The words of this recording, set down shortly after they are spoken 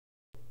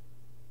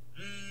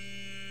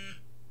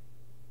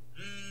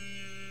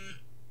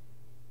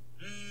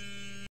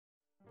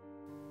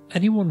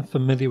Anyone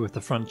familiar with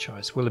the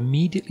franchise will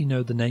immediately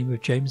know the name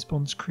of James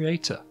Bond's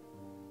creator,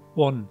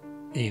 one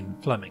Ian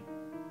Fleming.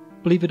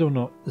 Believe it or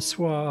not, the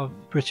suave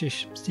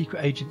British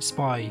secret agent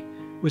spy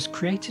was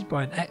created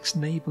by an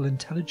ex-naval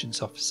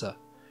intelligence officer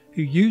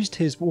who used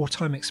his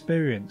wartime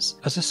experience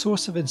as a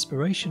source of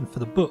inspiration for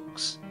the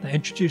books that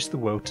introduced the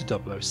world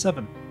to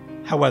 007.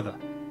 However,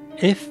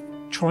 if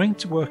trying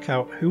to work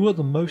out who are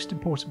the most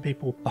important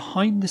people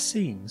behind the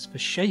scenes for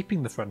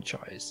shaping the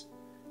franchise,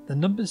 the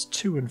numbers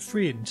 2 and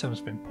 3 in terms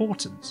of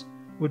importance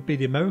would be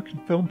the American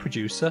film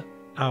producer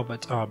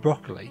Albert R.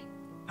 Broccoli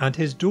and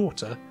his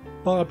daughter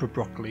Barbara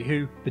Broccoli,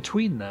 who,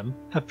 between them,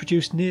 have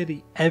produced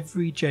nearly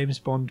every James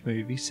Bond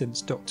movie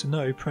since Dr.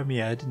 No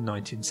premiered in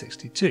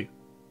 1962.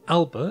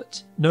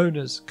 Albert, known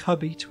as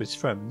Cubby to his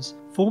friends,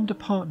 formed a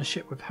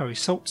partnership with Harry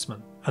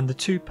Saltzman, and the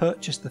two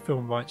purchased the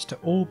film rights to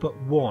all but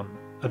one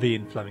of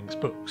Ian Fleming's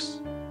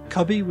books.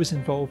 Cubby was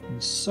involved in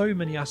so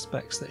many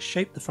aspects that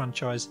shaped the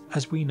franchise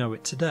as we know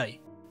it today,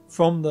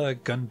 from the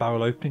gun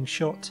barrel opening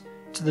shot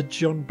to the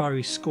John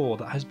Barry score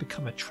that has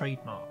become a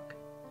trademark.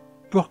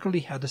 Broccoli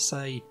had a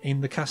say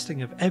in the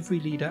casting of every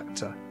lead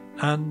actor,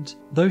 and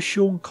though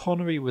Sean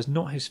Connery was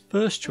not his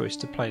first choice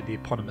to play the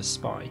eponymous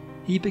spy,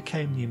 he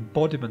became the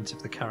embodiment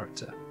of the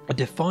character, a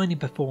defining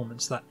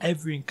performance that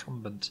every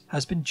incumbent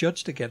has been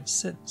judged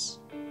against since.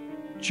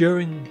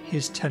 During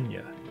his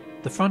tenure,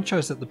 the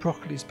franchise at the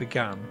Broccolis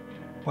began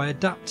by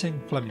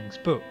adapting Fleming's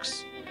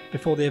books,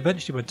 before they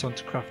eventually went on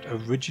to craft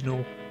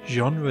original,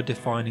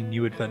 genre-defining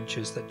new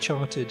adventures that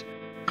charted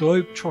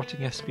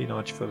globe-trotting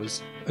espionage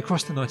thrillers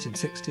across the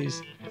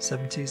 1960s,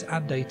 70s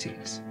and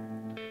 80s.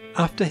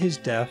 After his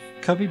death,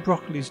 Cubby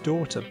Broccoli's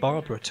daughter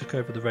Barbara took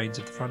over the reins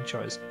of the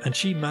franchise, and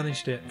she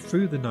managed it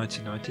through the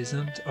 1990s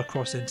and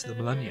across into the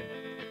millennium.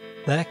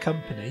 Their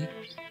company,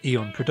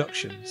 Eon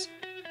Productions,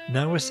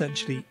 now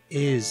essentially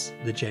is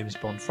the James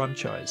Bond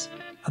franchise,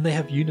 and they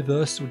have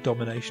universal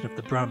domination of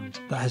the brand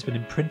that has been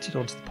imprinted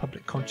onto the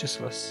public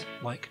consciousness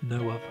like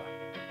no other.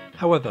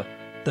 However,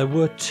 there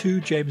were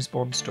two James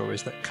Bond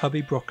stories that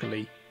Cubby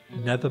Broccoli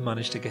never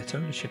managed to get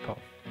ownership of.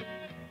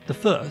 The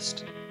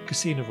first,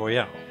 Casino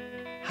Royale,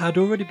 had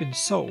already been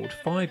sold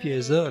 5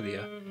 years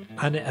earlier,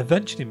 and it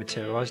eventually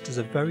materialised as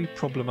a very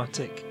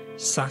problematic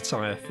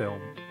satire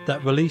film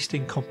that released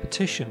in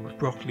competition with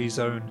Broccoli's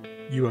own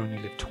You Only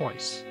Live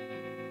Twice.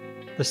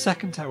 The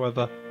second,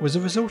 however, was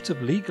a result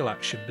of legal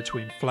action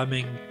between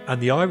Fleming and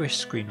the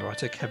Irish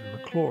screenwriter Kevin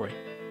McClory.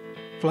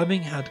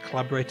 Fleming had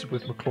collaborated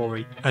with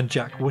McClory and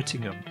Jack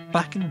Whittingham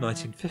back in the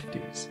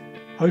 1950s,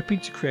 hoping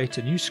to create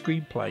a new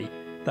screenplay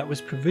that was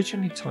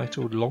provisionally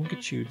titled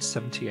Longitude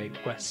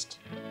 78 West.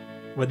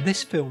 When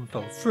this film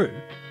fell through,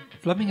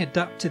 Fleming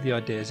adapted the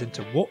ideas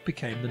into what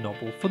became the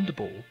novel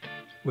Thunderball,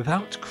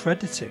 without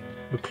crediting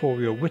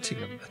McClory or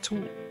Whittingham at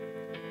all.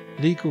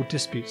 Legal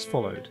disputes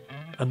followed,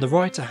 and the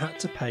writer had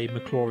to pay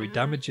McClory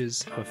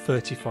damages of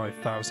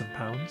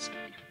 £35,000,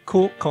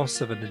 court costs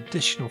of an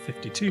additional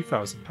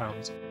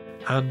 £52,000,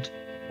 and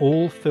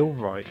all film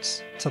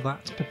rights to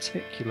that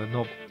particular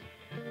novel.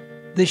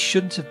 This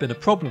shouldn't have been a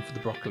problem for the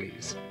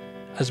Broccolis,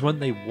 as when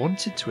they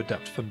wanted to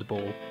adapt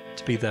Thunderball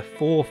to be their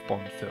fourth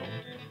Bond film,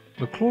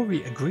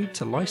 McClory agreed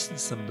to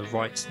license them the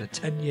rights in a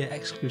 10-year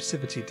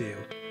exclusivity deal,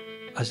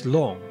 as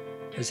long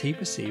as he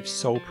received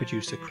sole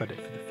producer credit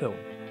for the film.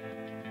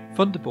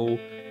 Thunderball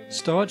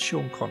starred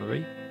Sean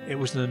Connery, it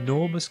was an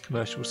enormous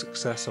commercial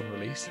success on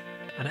release,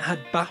 and it had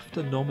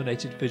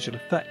BAFTA-nominated visual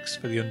effects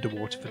for the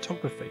underwater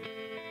photography.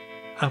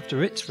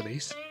 After its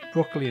release,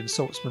 Broccoli and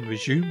Saltzman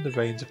resumed the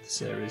reins of the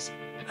series,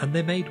 and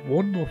they made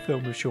one more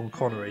film with Sean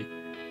Connery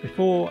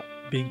before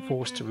being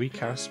forced to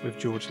recast with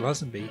George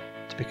Lazenby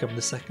to become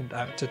the second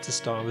actor to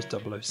star as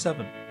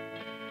 007.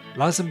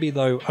 Lazenby,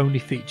 though, only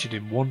featured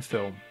in one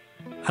film,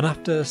 and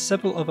after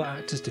several other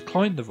actors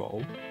declined the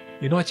role,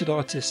 United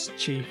Artists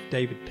chief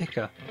David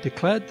Picker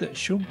declared that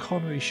Sean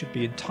Connery should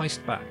be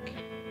enticed back,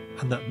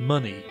 and that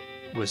money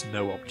was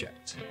no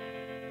object.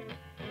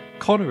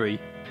 Connery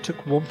took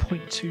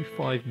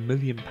 £1.25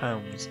 million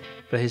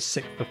for his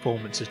sixth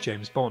performance as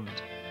James Bond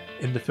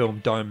in the film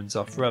Diamonds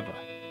Are Forever,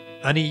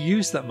 and he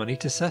used that money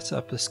to set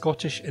up the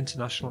Scottish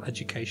International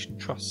Education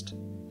Trust.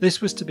 This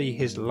was to be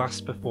his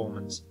last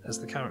performance as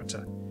the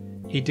character.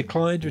 He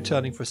declined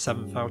returning for a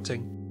seventh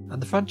outing,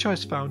 and the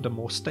franchise found a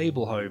more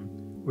stable home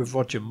with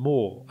Roger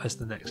Moore as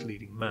the next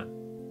leading man.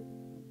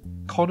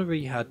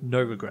 Connery had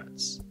no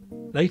regrets.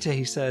 Later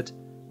he said,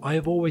 "I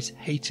have always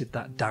hated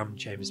that damn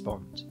James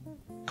Bond."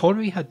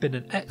 Connery had been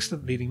an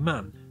excellent leading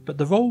man, but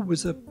the role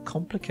was a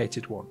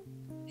complicated one.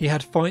 He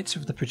had fights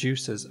with the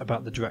producers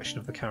about the direction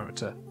of the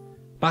character,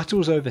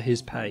 battles over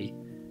his pay,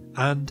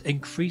 and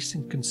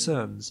increasing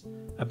concerns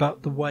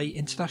about the way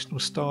international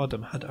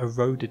stardom had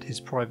eroded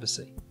his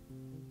privacy.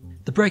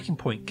 The breaking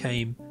point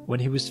came when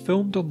he was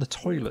filmed on the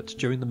toilet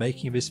during the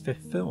making of his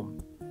fifth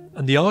film,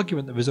 and the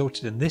argument that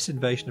resulted in this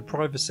invasion of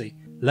privacy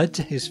led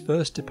to his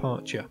first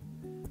departure.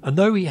 And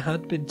though he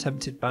had been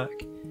tempted back,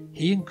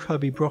 he and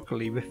Cubby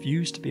Broccoli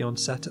refused to be on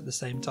set at the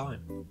same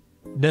time.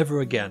 Never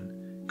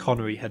again,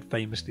 Connery had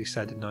famously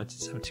said in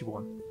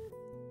 1971.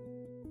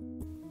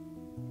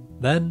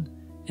 Then,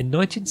 in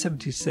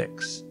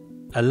 1976,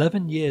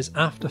 11 years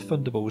after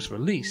Thunderbolt's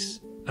release,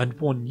 and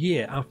 1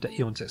 year after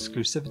Eon's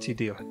exclusivity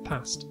deal had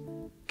passed,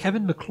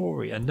 Kevin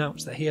McClory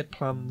announced that he had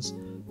plans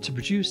to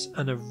produce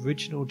an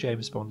original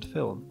James Bond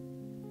film.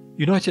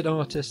 United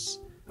Artists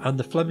and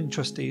the Fleming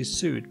trustees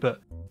sued,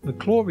 but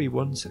McClory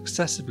won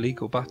successive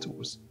legal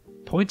battles,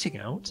 pointing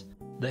out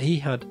that he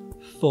had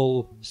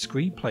full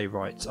screenplay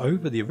rights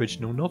over the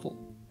original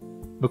novel.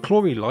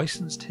 McClory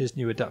licensed his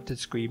new adapted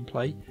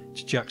screenplay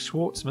to Jack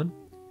Schwartzman,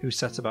 who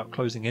set about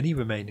closing any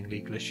remaining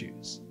legal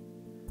issues.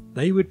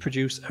 They would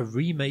produce a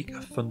remake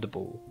of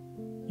Thunderball,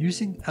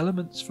 using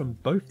elements from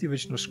both the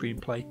original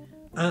screenplay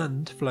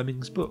and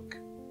Fleming's book.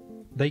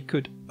 They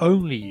could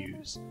only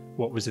use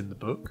what was in the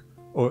book,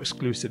 or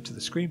exclusive to the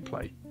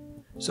screenplay,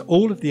 so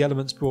all of the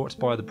elements brought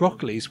by the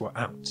Broccolis were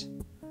out.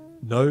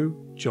 No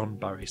John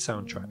Barry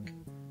soundtrack,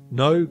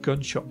 no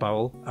gunshot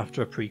barrel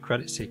after a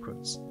pre-credit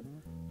sequence,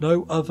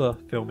 no other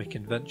filmic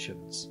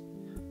inventions.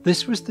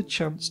 This was the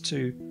chance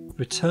to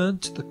return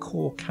to the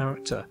core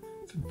character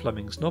from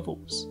Fleming's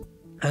novels,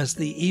 as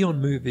the Eon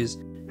movies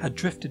had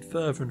drifted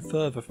further and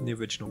further from the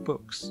original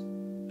books.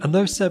 And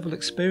though several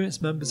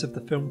experienced members of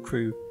the film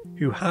crew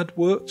who had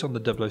worked on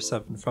the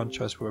 007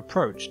 franchise were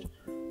approached,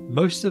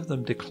 most of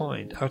them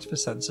declined out of a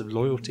sense of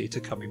loyalty to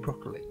Cubby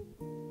Broccoli.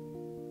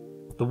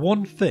 The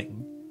one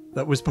thing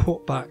that was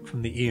brought back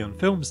from the Eon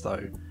films,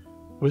 though,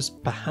 was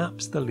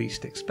perhaps the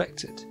least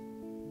expected: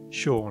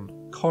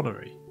 Sean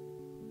Connery.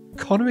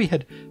 Connery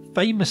had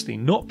famously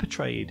not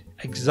portrayed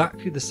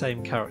exactly the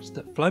same character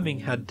that Fleming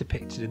had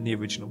depicted in the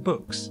original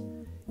books.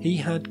 He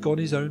had gone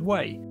his own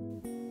way.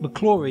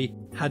 McClory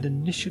had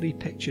initially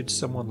pictured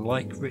someone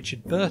like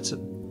Richard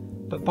Burton,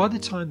 but by the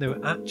time they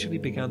actually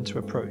began to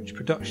approach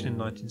production in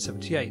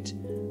 1978,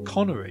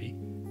 Connery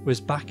was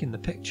back in the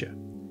picture,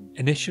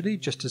 initially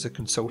just as a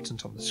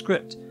consultant on the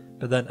script,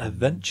 but then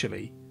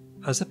eventually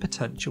as a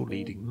potential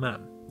leading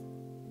man.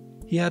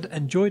 He had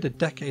enjoyed a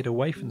decade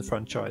away from the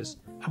franchise,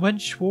 and when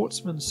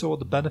Schwartzman saw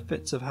the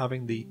benefits of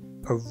having the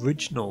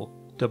original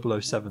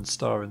 007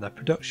 star in their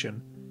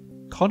production,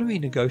 Connery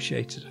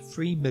negotiated a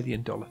 $3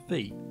 million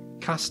fee,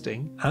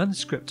 casting and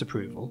script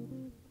approval,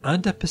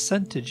 and a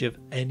percentage of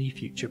any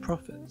future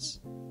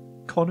profits.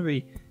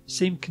 Connery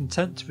seemed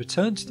content to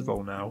return to the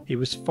role now. He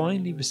was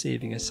finally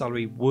receiving a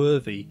salary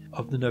worthy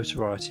of the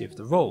notoriety of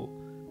the role,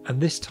 and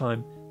this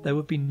time there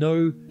would be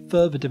no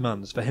further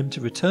demands for him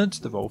to return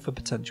to the role for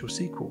potential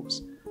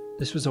sequels.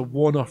 This was a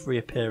one-off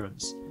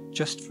reappearance,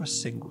 just for a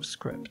single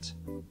script.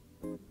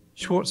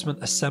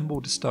 Schwartzman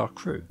assembled a star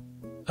crew.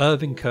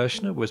 Irving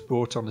Kershner was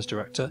brought on as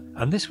director,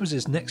 and this was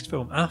his next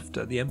film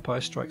after The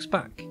Empire Strikes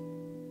Back.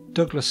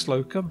 Douglas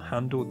Slocum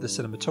handled the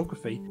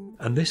cinematography,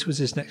 and this was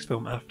his next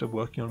film after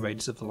working on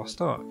Raiders of the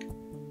Lost Ark.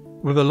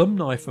 With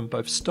alumni from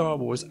both Star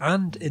Wars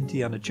and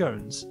Indiana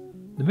Jones,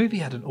 the movie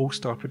had an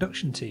all-star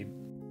production team,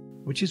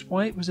 which is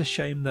why it was a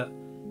shame that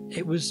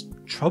it was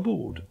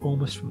troubled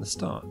almost from the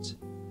start.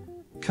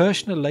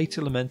 Kershner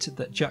later lamented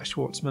that Jack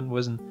Schwartzman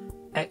was an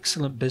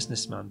excellent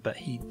businessman, but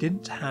he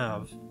didn't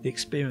have the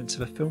experience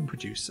of a film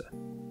producer.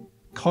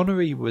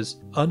 Connery was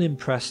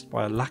unimpressed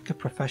by a lack of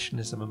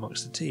professionalism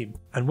amongst the team,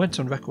 and went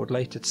on record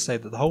later to say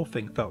that the whole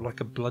thing felt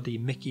like a bloody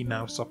Mickey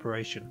Mouse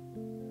operation.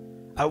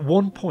 At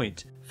one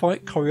point,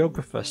 fight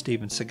choreographer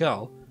Steven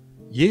Seagal,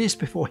 years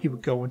before he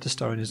would go on to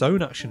star in his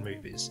own action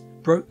movies,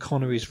 broke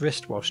Connery's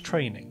wrist whilst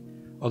training,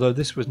 although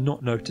this was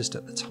not noticed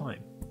at the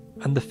time.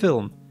 And the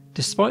film,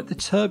 despite the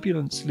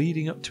turbulence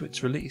leading up to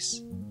its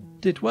release,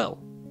 did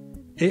well.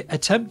 It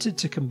attempted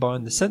to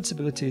combine the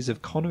sensibilities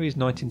of Connery's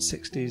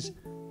 1960s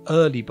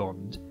early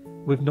Bond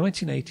with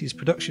 1980s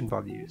production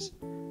values,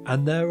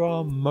 and there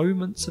are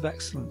moments of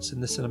excellence in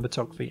the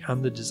cinematography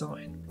and the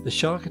design. The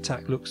shark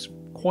attack looks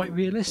quite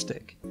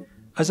realistic.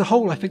 As a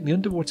whole, I think the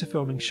underwater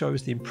filming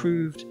shows the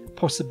improved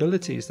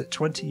possibilities that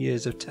 20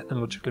 years of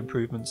technological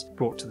improvements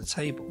brought to the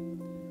table.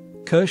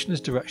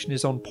 Kershner's direction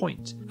is on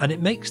point, and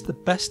it makes the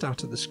best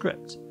out of the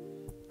script.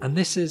 And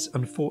this is,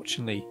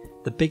 unfortunately,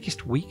 the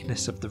biggest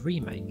weakness of the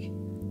remake.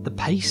 The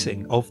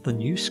pacing of the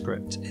new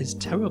script is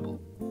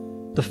terrible.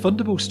 The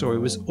Thunderball story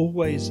was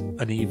always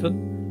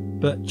uneven,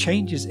 but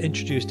changes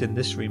introduced in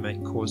this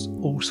remake cause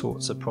all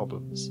sorts of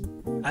problems.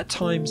 At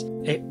times,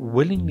 it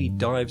willingly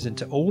dives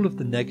into all of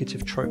the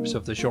negative tropes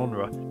of the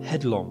genre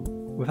headlong,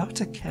 without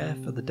a care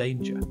for the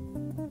danger.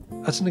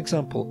 As an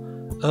example,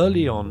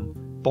 early on,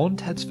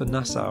 Bond heads for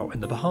Nassau in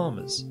the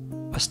Bahamas,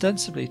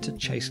 ostensibly to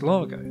chase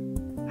Largo.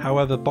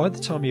 However, by the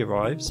time he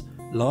arrives,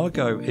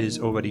 Largo is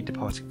already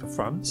departing for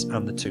France,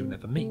 and the two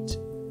never meet.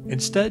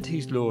 Instead,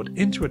 he's lured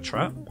into a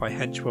trap by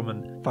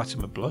henchwoman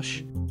Fatima Blush,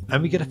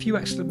 and we get a few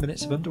excellent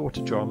minutes of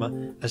underwater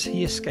drama as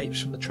he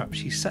escapes from the trap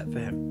she set for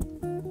him.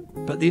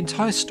 But the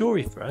entire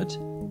story thread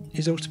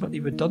is ultimately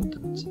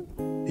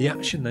redundant. The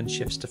action then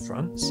shifts to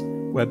France,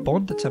 where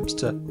Bond attempts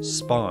to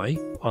spy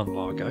on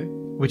Largo,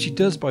 which he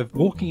does by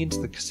walking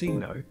into the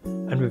casino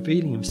and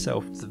revealing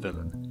himself to the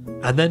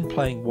villain, and then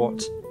playing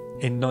what,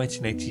 in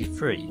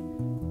 1983,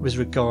 was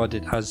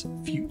regarded as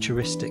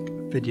futuristic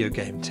video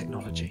game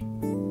technology.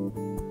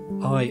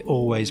 I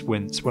always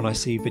wince when I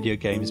see video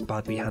games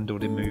badly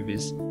handled in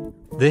movies.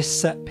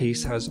 This set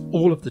piece has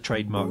all of the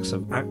trademarks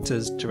of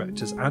actors,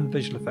 directors and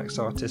visual effects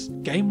artists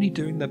gamely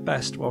doing their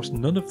best whilst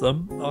none of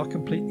them are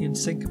completely in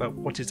sync about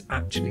what is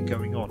actually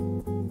going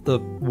on. The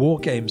War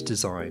Games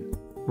design,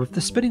 with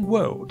the spinning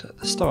world at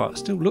the start,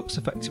 still looks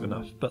effective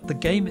enough, but the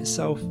game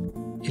itself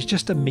is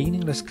just a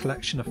meaningless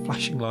collection of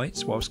flashing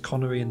lights whilst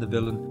Connery and the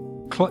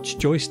villain clutch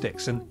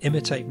joysticks and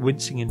imitate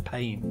wincing in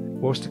pain,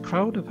 whilst a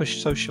crowd of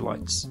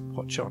socialites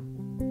watch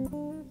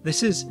on.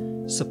 This is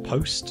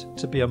supposed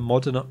to be a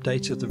modern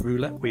update of the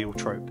roulette wheel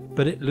trope,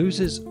 but it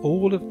loses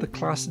all of the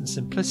class and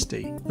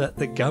simplicity that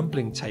the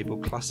gambling table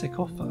classic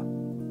offer.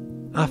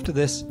 After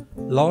this,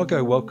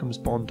 Largo welcomes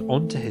Bond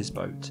onto his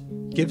boat,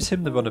 gives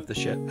him the run of the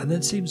ship, and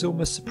then seems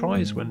almost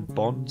surprised when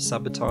Bond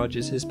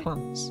sabotages his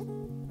plans.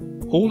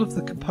 All of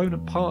the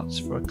component parts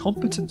for a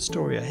competent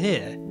story are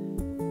here,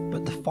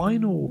 but the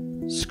final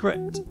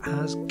script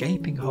has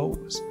gaping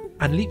holes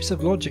and leaps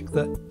of logic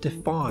that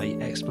defy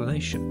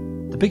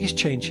explanation. The biggest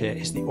change here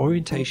is the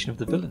orientation of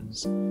the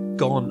villains.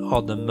 Gone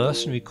are the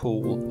mercenary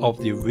call of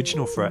the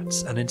original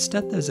threats, and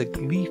instead there's a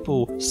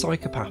gleeful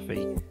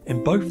psychopathy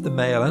in both the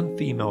male and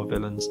female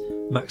villains,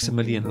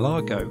 Maximilian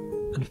Largo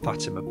and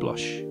Fatima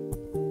Blush.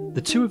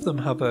 The two of them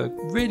have a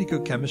really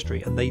good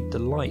chemistry and they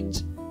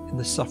delight in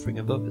the suffering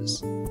of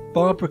others.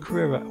 Barbara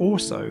Carrera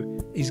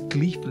also is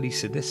gleefully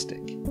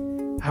sadistic.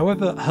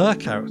 However, her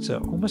character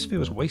almost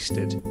feels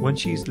wasted when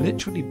she's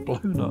literally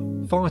blown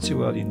up far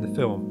too early in the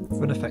film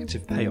for an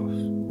effective payoff.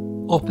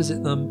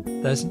 Opposite them,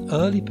 there's an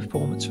early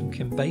performance from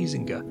Kim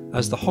Basinger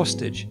as the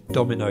hostage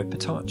Domino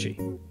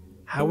Petacci.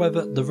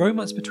 However, the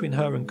romance between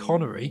her and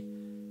Connery,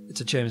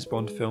 it's a James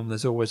Bond film,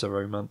 there's always a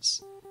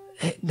romance,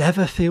 it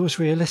never feels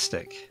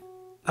realistic.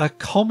 A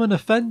common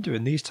offender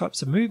in these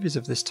types of movies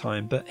of this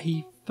time, but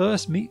he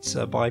first meets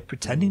her by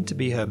pretending to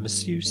be her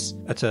masseuse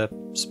at a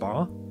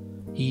spa.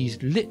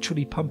 He's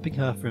literally pumping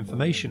her for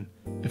information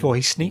before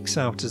he sneaks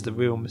out as the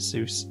real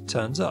masseuse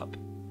turns up.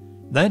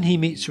 Then he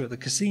meets her at the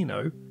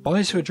casino,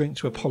 buys her a drink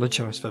to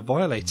apologise for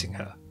violating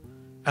her,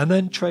 and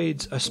then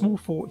trades a small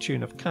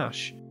fortune of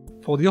cash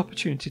for the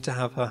opportunity to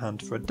have her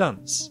hand for a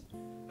dance.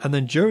 And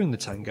then during the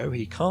tango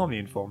he calmly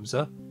informs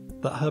her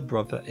that her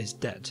brother is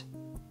dead.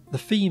 The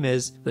theme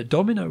is that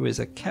Domino is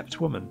a kept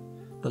woman,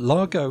 that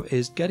Largo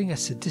is getting a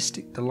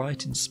sadistic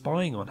delight in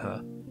spying on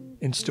her,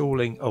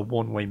 installing a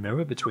one-way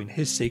mirror between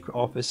his secret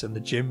office and the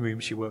gym room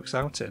she works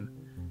out in,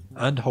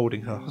 and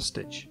holding her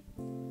hostage.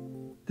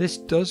 This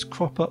does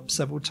crop up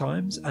several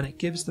times and it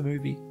gives the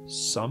movie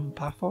some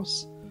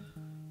pathos,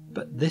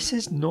 but this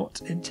is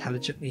not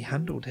intelligently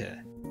handled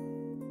here.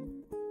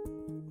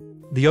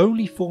 The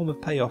only form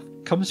of payoff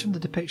comes from the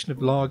depiction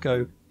of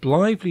Largo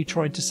blithely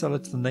trying to sell her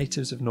to the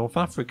natives of North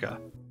Africa,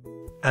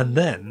 and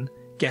then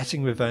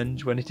getting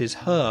revenge when it is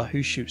her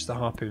who shoots the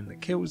harpoon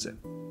that kills him.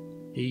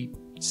 He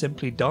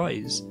simply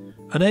dies,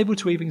 unable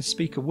to even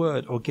speak a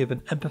word or give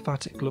an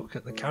empathetic look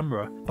at the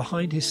camera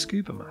behind his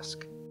scuba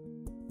mask.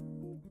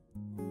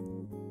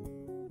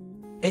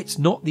 It's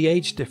not the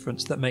age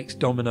difference that makes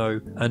Domino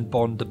and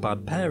Bond a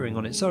bad pairing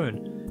on its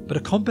own, but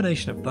a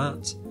combination of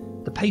that,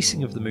 the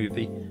pacing of the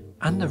movie,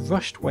 and the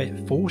rushed way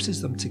it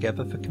forces them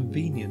together for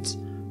convenience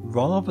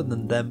rather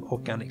than them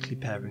organically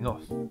pairing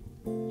off.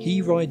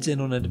 He rides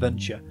in on an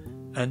adventure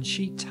and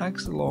she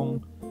tags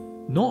along,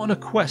 not on a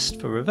quest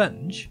for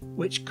revenge,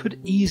 which could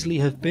easily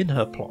have been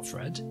her plot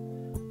thread,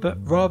 but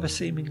rather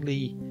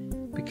seemingly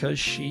because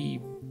she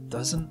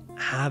doesn't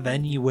have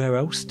anywhere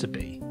else to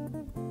be.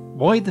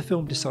 Why the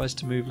film decides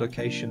to move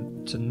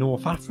location to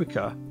North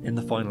Africa in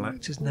the final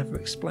act is never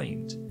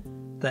explained.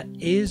 There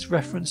is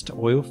reference to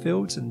oil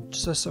fields, and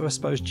so I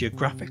suppose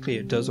geographically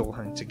it does all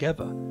hang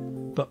together,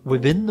 but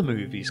within the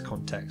movie's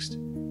context,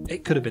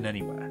 it could have been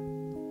anywhere.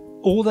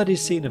 All that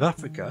is seen of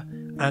Africa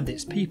and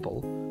its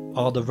people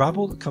are the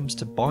rabble that comes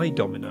to buy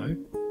Domino,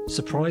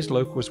 surprised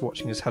locals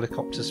watching as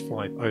helicopters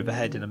fly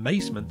overhead in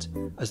amazement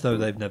as though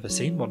they've never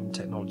seen modern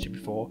technology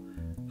before,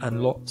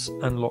 and lots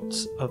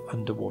of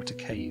underwater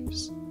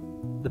caves.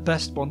 The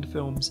best Bond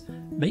films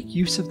make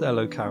use of their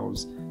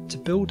locales to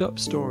build up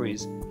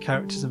stories,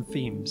 characters and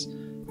themes,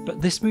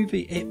 but this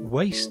movie, it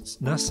wastes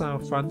Nassau,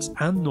 France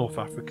and North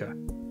Africa.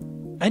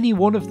 Any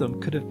one of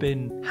them could have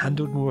been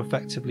handled more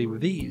effectively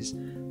with ease,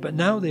 but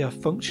now they are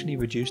functionally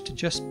reduced to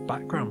just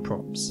background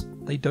props.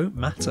 They don't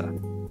matter.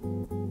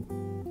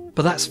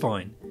 But that's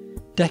fine.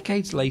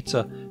 Decades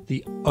later,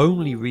 the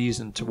only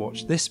reason to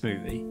watch this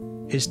movie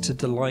is to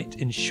delight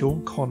in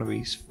Sean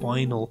Connery's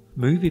final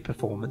movie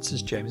performance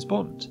as James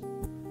Bond.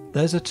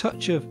 There's a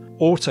touch of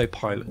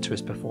autopilot to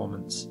his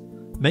performance.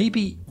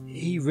 Maybe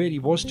he really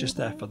was just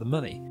there for the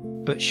money,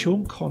 but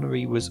Sean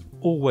Connery was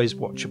always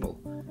watchable,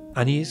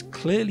 and he is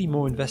clearly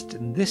more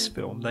invested in this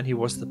film than he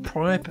was the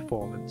prior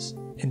performance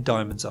in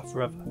Diamonds Are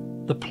Forever.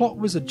 The plot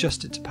was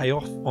adjusted to pay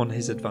off on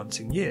his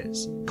advancing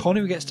years.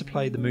 Connery gets to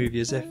play the movie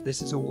as if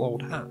this is all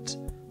old hat,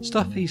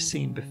 stuff he's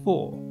seen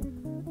before,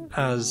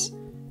 as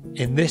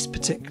in this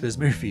particular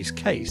movie's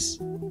case,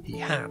 he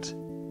had.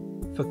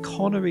 For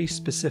Connery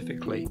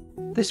specifically,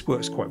 this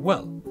works quite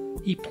well.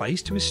 He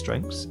plays to his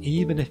strengths,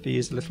 even if he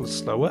is a little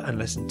slower and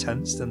less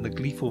intense than the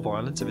gleeful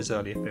violence of his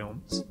earlier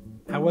films.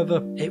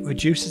 However, it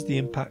reduces the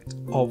impact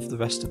of the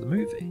rest of the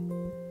movie.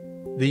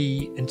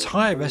 The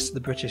entire rest of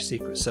the British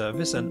Secret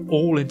Service and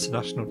all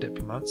international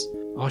diplomats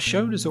are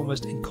shown as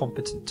almost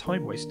incompetent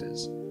time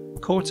wasters,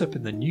 caught up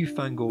in the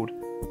newfangled,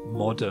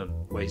 modern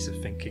ways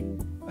of thinking,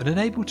 and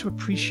unable to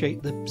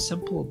appreciate the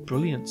simple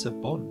brilliance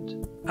of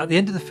Bond. At the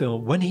end of the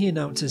film, when he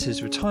announces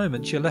his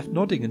retirement, you're left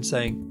nodding and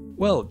saying,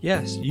 well,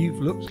 yes, you've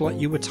looked like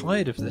you were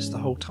tired of this the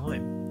whole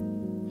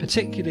time.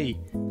 Particularly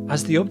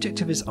as the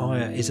object of his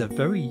ire is a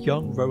very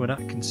young Rowan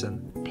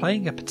Atkinson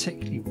playing a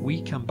particularly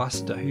weak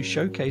ambassador who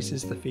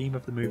showcases the theme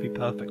of the movie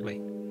perfectly.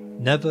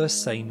 Never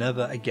Say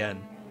Never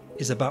Again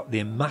is about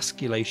the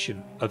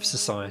emasculation of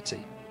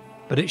society,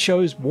 but it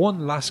shows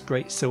one last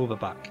great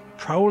Silverback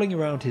prowling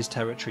around his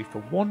territory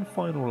for one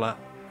final lap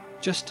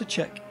just to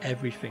check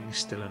everything's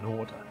still in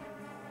order.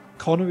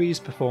 Connery's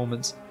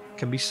performance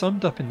can be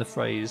summed up in the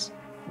phrase,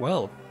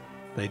 well,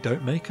 they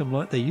don't make 'em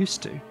like they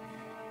used to.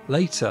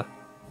 Later,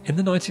 in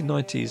the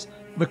 1990s,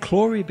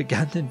 McClory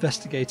began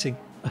investigating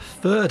a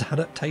third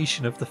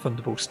adaptation of the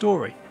Thunderball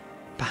story,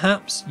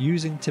 perhaps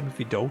using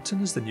Timothy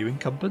Dalton as the new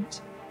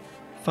incumbent.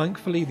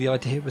 Thankfully, the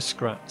idea was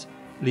scrapped,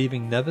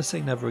 leaving Never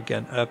Say Never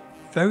Again a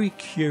very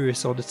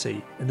curious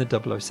oddity in the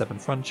 007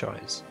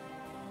 franchise.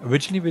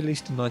 Originally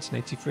released in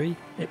 1983,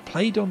 it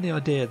played on the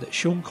idea that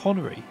Sean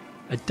Connery,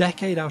 a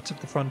decade out of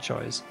the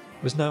franchise,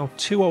 was now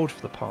too old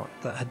for the part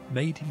that had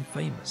made him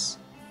famous.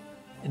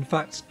 In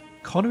fact,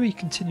 Connery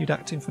continued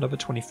acting for another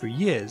 23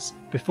 years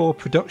before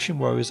production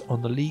woes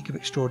on The League of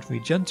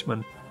Extraordinary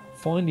Gentlemen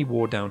finally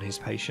wore down his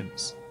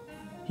patience.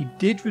 He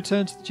did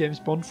return to the James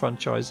Bond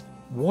franchise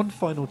one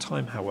final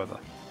time, however,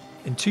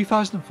 in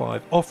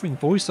 2005, offering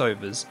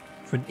voiceovers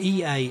for an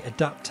EA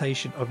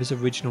adaptation of his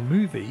original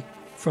movie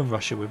From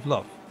Russia with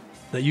Love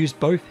that used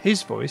both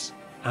his voice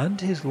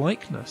and his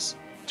likeness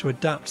to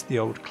adapt the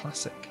old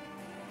classic.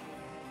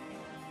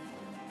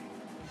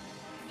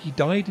 He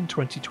died in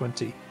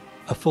 2020,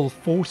 a full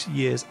 40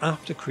 years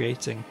after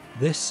creating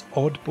this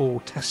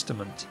oddball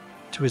testament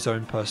to his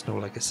own personal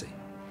legacy.